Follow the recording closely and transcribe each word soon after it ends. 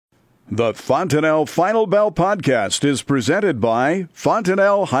The Fontanelle Final Bell podcast is presented by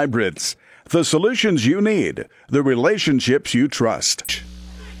Fontanelle Hybrids. The solutions you need, the relationships you trust.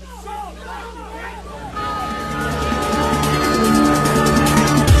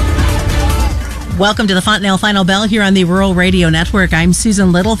 Welcome to the Fontanelle Final Bell here on the Rural Radio Network. I'm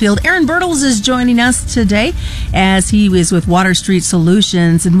Susan Littlefield. Aaron Bertels is joining us today as he is with Water Street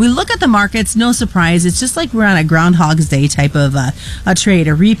Solutions. And we look at the markets, no surprise. It's just like we're on a Groundhog's Day type of a trade,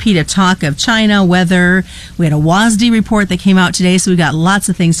 a repeat of talk of China, weather. We had a WASDE report that came out today, so we got lots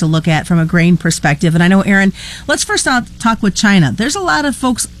of things to look at from a grain perspective. And I know, Aaron, let's first talk with China. There's a lot of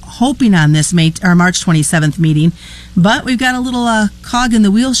folks hoping on this March 27th meeting, but we've got a little cog in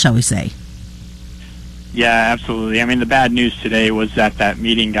the wheel, shall we say. Yeah, absolutely. I mean, the bad news today was that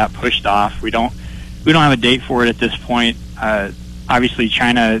meeting got pushed off. We don't have a date for it at this point. Obviously,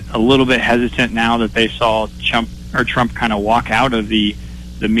 China a little bit hesitant now that they saw Trump kind of walk out of the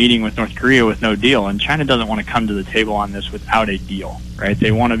meeting with North Korea with no deal. And China doesn't want to come to the table on this without a deal, right?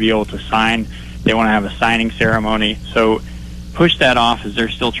 They want to be able to sign. They want to have a signing ceremony. So push that off as they're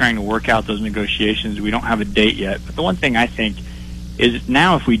still trying to work out those negotiations. We don't have a date yet. But the one thing I think is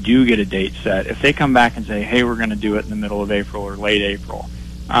now if we do get a date set, if they come back and say, hey, we're going to do it in the middle of April or late April,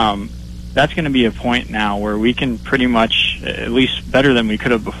 that's going to be a point now where we can pretty much, at least better than we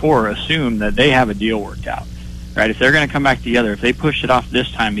could have before, assume that they have a deal worked out, right? If they're going to come back together, if they push it off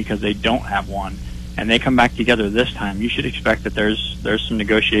this time because they don't have one, and they come back together this time, you should expect that there's some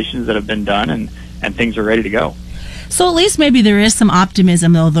negotiations that have been done and things are ready to go. So at least maybe there is some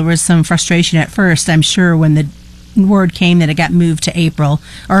optimism, though there was some frustration at first, I'm sure, when the word came that it got moved to April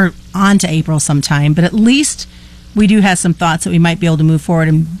or on to April sometime, but at least we do have some thoughts that we might be able to move forward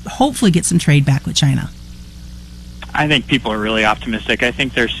and hopefully get some trade back with China. I think people are really optimistic. I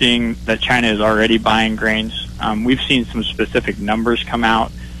think they're seeing that China is already buying grains. We've seen some specific numbers come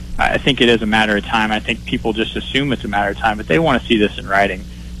out. I think it is a matter of time. I think people just assume it's a matter of time, but they want to see this in writing.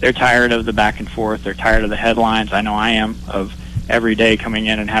 They're tired of the back and forth. They're tired of the headlines. I know I am, of every day coming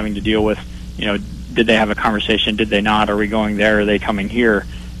in and having to deal with, did they have a conversation? Did they not? Are we going there? Are they coming here?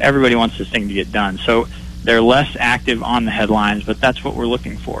 Everybody wants this thing to get done. So they're less active on the headlines, but that's what we're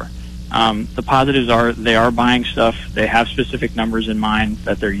looking for. The positives are they are buying stuff. They have specific numbers in mind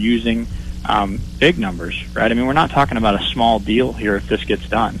that they're using, big numbers, right? I mean, we're not talking about a small deal here if this gets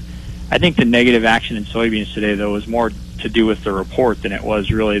done. I think the negative action in soybeans today, though, was more to do with the report than it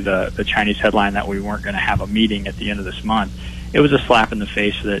was really the Chinese headline that we weren't going to have a meeting at the end of this month. It was a slap in the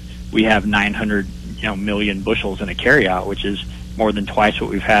face that we have 900 million bushels in a carryout, which is more than twice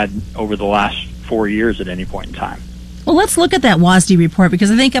what we've had over the last 4 years at any point in time. Well, let's look at that WASDE report, because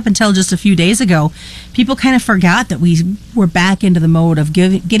I think up until just a few days ago, people kind of forgot that we were back into the mode of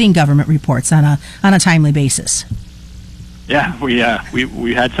getting government reports on a timely basis. Yeah,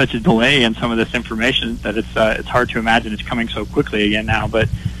 we had such a delay in some of this information that it's hard to imagine it's coming so quickly again now. But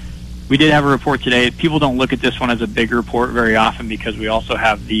we did have a report today. People don't look at this one as a big report very often because we also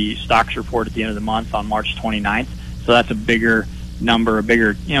have the stocks report at the end of the month on March 29th. So that's a bigger number,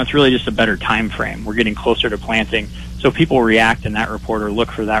 it's really just a better time frame. We're getting closer to planting. So people react in that report or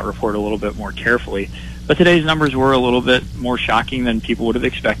look for that report a little bit more carefully. But today's numbers were a little bit more shocking than people would have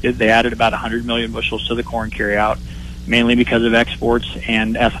expected. They added about 100 million bushels to the corn carryout, mainly because of exports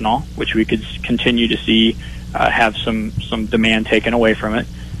and ethanol, which we could continue to see have some demand taken away from it.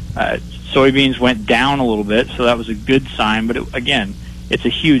 Soybeans went down a little bit, so that was a good sign. But again, it's a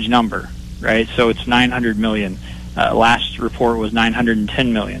huge number, right? So it's 900 million. Last report was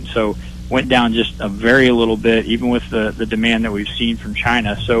 910 million. So went down just a very little bit, even with the demand that we've seen from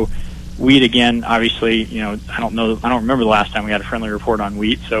China. So wheat, again, obviously, I don't remember the last time we had a friendly report on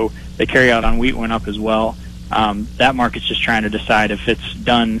wheat. So the carryout on wheat went up as well. That market's just trying to decide if it's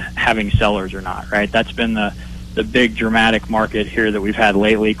done having sellers or not, right? That's been the big dramatic market here that we've had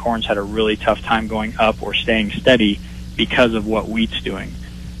lately. Corn's had a really tough time going up or staying steady because of what wheat's doing.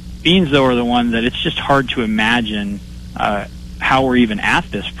 Beans, though, are the one that it's just hard to imagine how we're even at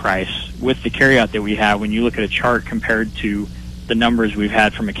this price with the carryout that we have when you look at a chart compared to the numbers we've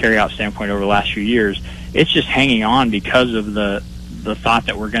had from a carryout standpoint over the last few years. It's just hanging on because of the thought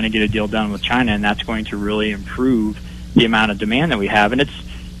that we're going to get a deal done with China, and that's going to really improve the amount of demand that we have. And it's,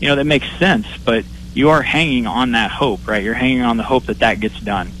 that makes sense, but you are hanging on that hope, right? You're hanging on the hope that gets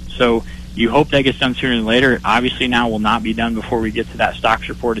done. So you hope that gets done sooner than later. Obviously now will not be done before we get to that stocks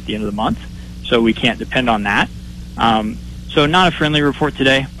report at the end of the month, so we can't depend on that. So not a friendly report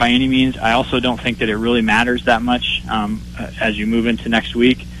today by any means. I also don't think that it really matters that much as you move into next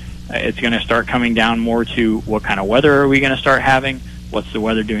week. It's going to start coming down more to what kind of weather are we going to start having, what's the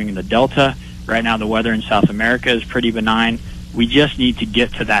weather doing in the Delta. Right now the weather in South America is pretty benign. We just need to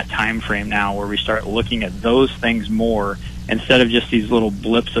get to that time frame now where we start looking at those things more instead of just these little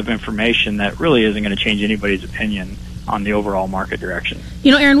blips of information that really isn't going to change anybody's opinion on the overall market direction.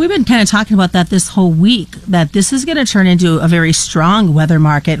 You know, Aaron, we've been kind of talking about that this whole week, that this is going to turn into a very strong weather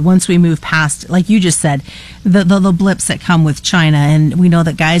market once we move past, like you just said, the blips that come with China. And we know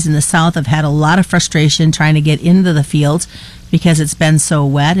that guys in the South have had a lot of frustration trying to get into the fields because it's been so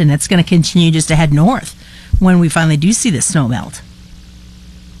wet, and it's going to continue just to head north when we finally do see the snow melt.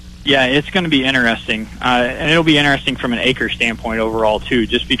 Yeah, it's going to be interesting, and it'll be interesting from an acre standpoint overall too,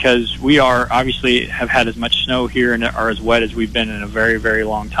 just because we are obviously have had as much snow here and are as wet as we've been in a very, very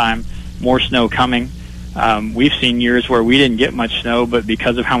long time. More snow coming. We've seen years where we didn't get much snow, but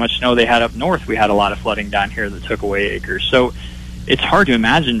because of how much snow they had up north, we had a lot of flooding down here that took away acres. So it's hard to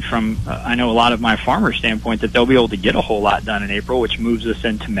imagine from, I know a lot of my farmers' standpoint, that they'll be able to get a whole lot done in April, which moves us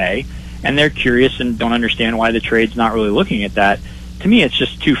into May, and they're curious and don't understand why the trade's not really looking at that. To me, it's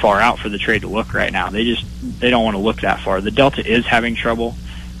just too far out for the trade to look right now. They don't want to look that far. The Delta is having trouble,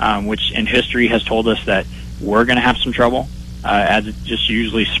 which in history has told us that we're going to have some trouble, as it just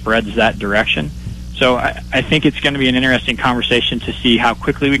usually spreads that direction. So I think it's going to be an interesting conversation to see how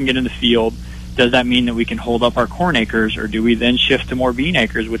quickly we can get in the field. Does that mean that we can hold up our corn acres, or do we then shift to more bean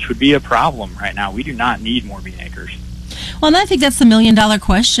acres, which would be a problem right now? We do not need more bean acres. Well, and I think that's the million-dollar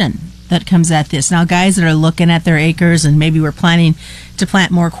question that comes at this. Now, guys that are looking at their acres and maybe we're planning to plant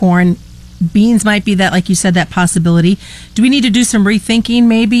more corn, beans might be that, like you said, that possibility. Do we need to do some rethinking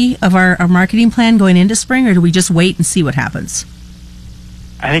maybe of our marketing plan going into spring, or do we just wait and see what happens?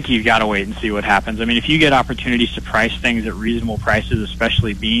 I think you've got to wait and see what happens. I mean, if you get opportunities to price things at reasonable prices,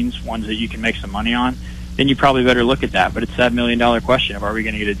 especially beans, ones that you can make some money on, then you probably better look at that. But it's that million-dollar question of, are we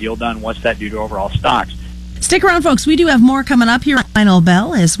going to get a deal done? What's that do to overall stocks? Stick around, folks. We do have more coming up here on Final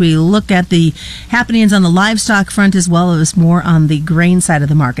Bell as we look at the happenings on the livestock front as well as more on the grain side of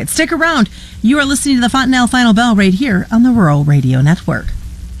the market. Stick around. You are listening to the Fontanelle Final Bell right here on the Rural Radio Network.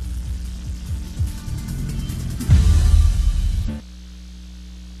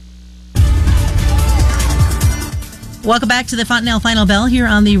 Welcome back to the Fontanelle Final Bell here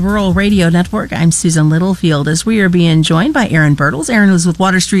on the Rural Radio Network. I'm Susan Littlefield as we are being joined by Aaron Bertels. Aaron was with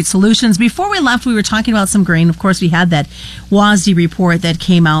Water Street Solutions. Before we left, we were talking about some grain. Of course, we had that WASDE report that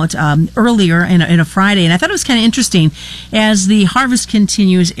came out earlier in a Friday, and I thought it was kind of interesting. As the harvest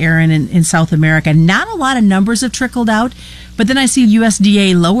continues, Aaron, in South America, not a lot of numbers have trickled out, but then I see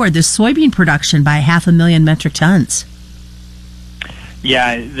USDA lowered the soybean production by 500,000 metric tons.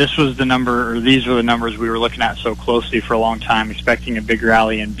 Yeah, this was the number, or these were the numbers we were looking at so closely for a long time, expecting a big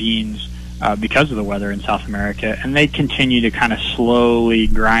rally in beans because of the weather in South America, and they continue to kind of slowly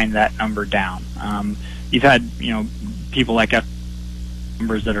grind that number down. You've had, people like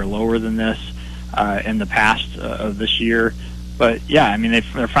numbers that are lower than this in the past of this year, but yeah, I mean,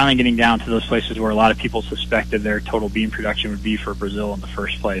 they're finally getting down to those places where a lot of people suspected their total bean production would be for Brazil in the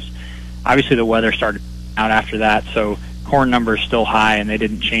first place. Obviously, the weather started out after that, so corn number is still high, and they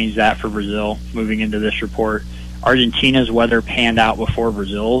didn't change that for Brazil moving into this report. Argentina's weather panned out before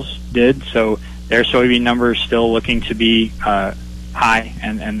Brazil's did, so their soybean number is still looking to be high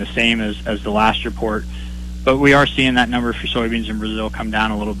and the same as the last report. But we are seeing that number for soybeans in Brazil come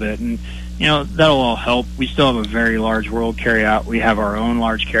down a little bit, and that'll all help. We still have a very large world carryout. We have our own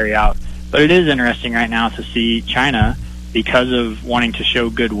large carryout, but it is interesting right now to see China, because of wanting to show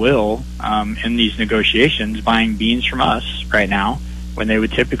goodwill in these negotiations, buying beans from us right now when they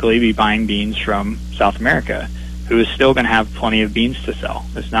would typically be buying beans from South America, who is still going to have plenty of beans to sell.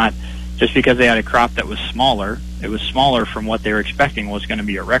 It's not just because they had a crop that was smaller. It was smaller from what they were expecting was going to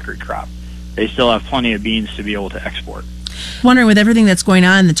be a record crop. They still have plenty of beans to be able to export. Wondering, with everything that's going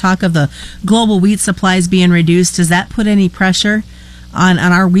on, the talk of the global wheat supplies being reduced, does that put any pressure on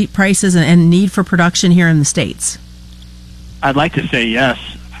our wheat prices and need for production here in the States? I'd like to say yes.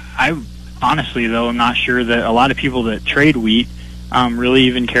 I honestly, though, I'm not sure that a lot of people that trade wheat really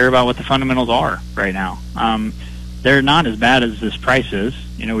even care about what the fundamentals are right now. They're not as bad as this price is.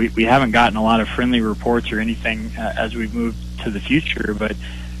 We haven't gotten a lot of friendly reports or anything as we've moved to the future, but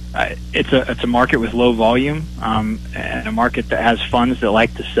it's a market with low volume and a market that has funds that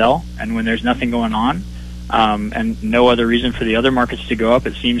like to sell. And when there's nothing going on and no other reason for the other markets to go up,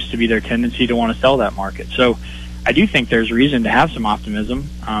 it seems to be their tendency to want to sell that market. So I do think there's reason to have some optimism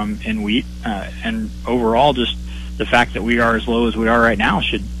in wheat, and overall, just the fact that we are as low as we are right now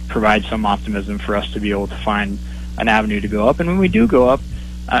should provide some optimism for us to be able to find an avenue to go up. And when we do go up,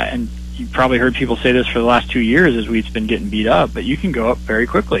 and you've probably heard people say this for the last 2 years as wheat's been getting beat up, but you can go up very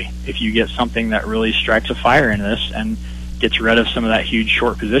quickly if you get something that really strikes a fire in this and gets rid of some of that huge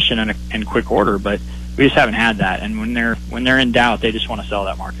short position in quick order. But we just haven't had that. And when they're in doubt, they just want to sell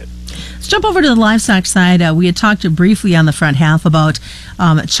that market. Let's jump over to the livestock side. We had talked briefly on the front half about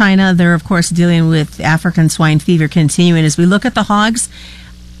China. They're, of course, dealing with African swine fever continuing. As we look at the hogs,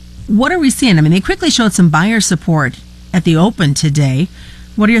 what are we seeing? I mean, they quickly showed some buyer support at the open today.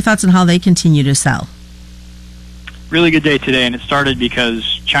 What are your thoughts on how they continue to sell? Really good day today, and it started because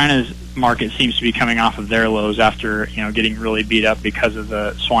China's market seems to be coming off of their lows after getting really beat up because of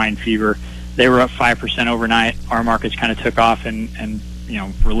the swine fever. They were up 5% overnight. Our markets kind of took off, and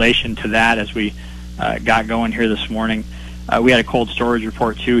relation to that as we got going here this morning. We had a cold storage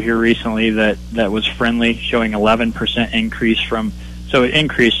report too here recently that was friendly, showing 11% increase so it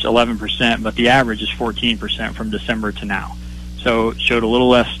increased 11%, but the average is 14% from December to now. So it showed a little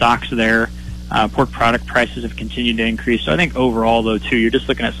less stocks there. Pork product prices have continued to increase. So I think overall, though, too, you're just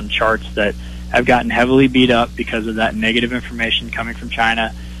looking at some charts that have gotten heavily beat up because of that negative information coming from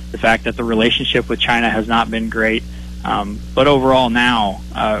China, the fact that the relationship with China has not been great. But overall now,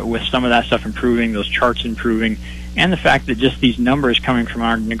 with some of that stuff improving, those charts improving, and the fact that just these numbers coming from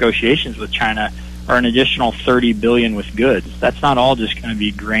our negotiations with China are an additional $30 billion with goods. That's not all just going to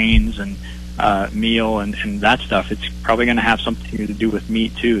be grains and meal and that stuff. It's probably going to have something to do with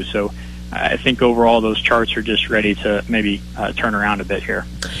meat too. So I think overall those charts are just ready to maybe turn around a bit here.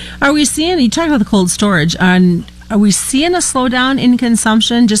 Are we seeing, you talked about the cold storage, are we seeing a slowdown in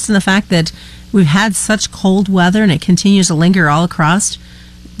consumption just in the fact that we've had such cold weather and it continues to linger all across,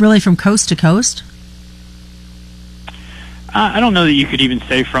 really from coast to coast? I don't know that you could even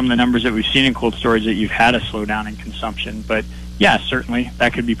say from the numbers that we've seen in cold storage that you've had a slowdown in consumption, but yeah, certainly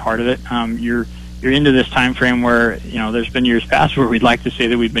that could be part of it. You're into this time frame where there's been years past where we'd like to say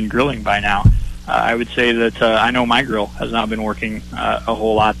that we've been grilling by now. I would say that I know my grill has not been working a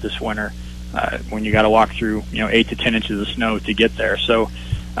whole lot this winter when you got to walk through 8 to 10 inches of snow to get there. So,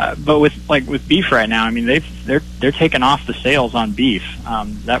 but with beef right now, I mean they're taking off the sales on beef.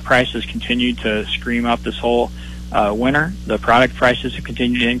 That price has continued to scream up this whole winter. The product prices have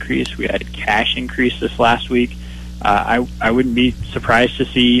continued to increase. We had a cash increase this last week. I wouldn't be surprised to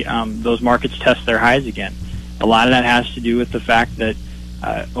see those markets test their highs again. A lot of that has to do with the fact that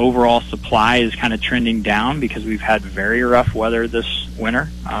overall supply is kind of trending down because we've had very rough weather this winter.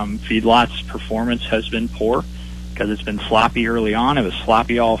 Feedlots' performance has been poor because it's been sloppy early on. It was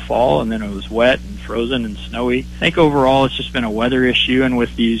sloppy all fall, and then it was wet and frozen and snowy. I think overall it's just been a weather issue, and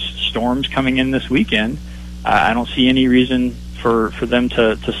with these storms coming in this weekend, I don't see any reason for them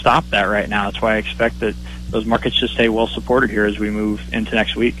to stop that right now. That's why I expect that those markets should stay well supported here as we move into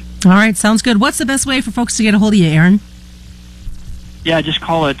next week. All right, sounds good. What's the best way for folks to get a hold of you, Aaron? Yeah, just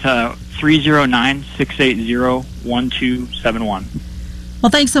call it 309-680-1271. Well,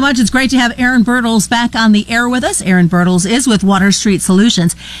 thanks so much. It's great to have Aaron Bertels back on the air with us. Aaron Bertels is with Water Street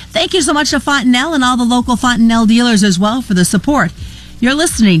Solutions. Thank you so much to Fontenelle and all the local Fontenelle dealers as well for the support. You're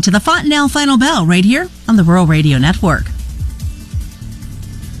listening to the Fontenelle Final Bell right here on the Rural Radio Network.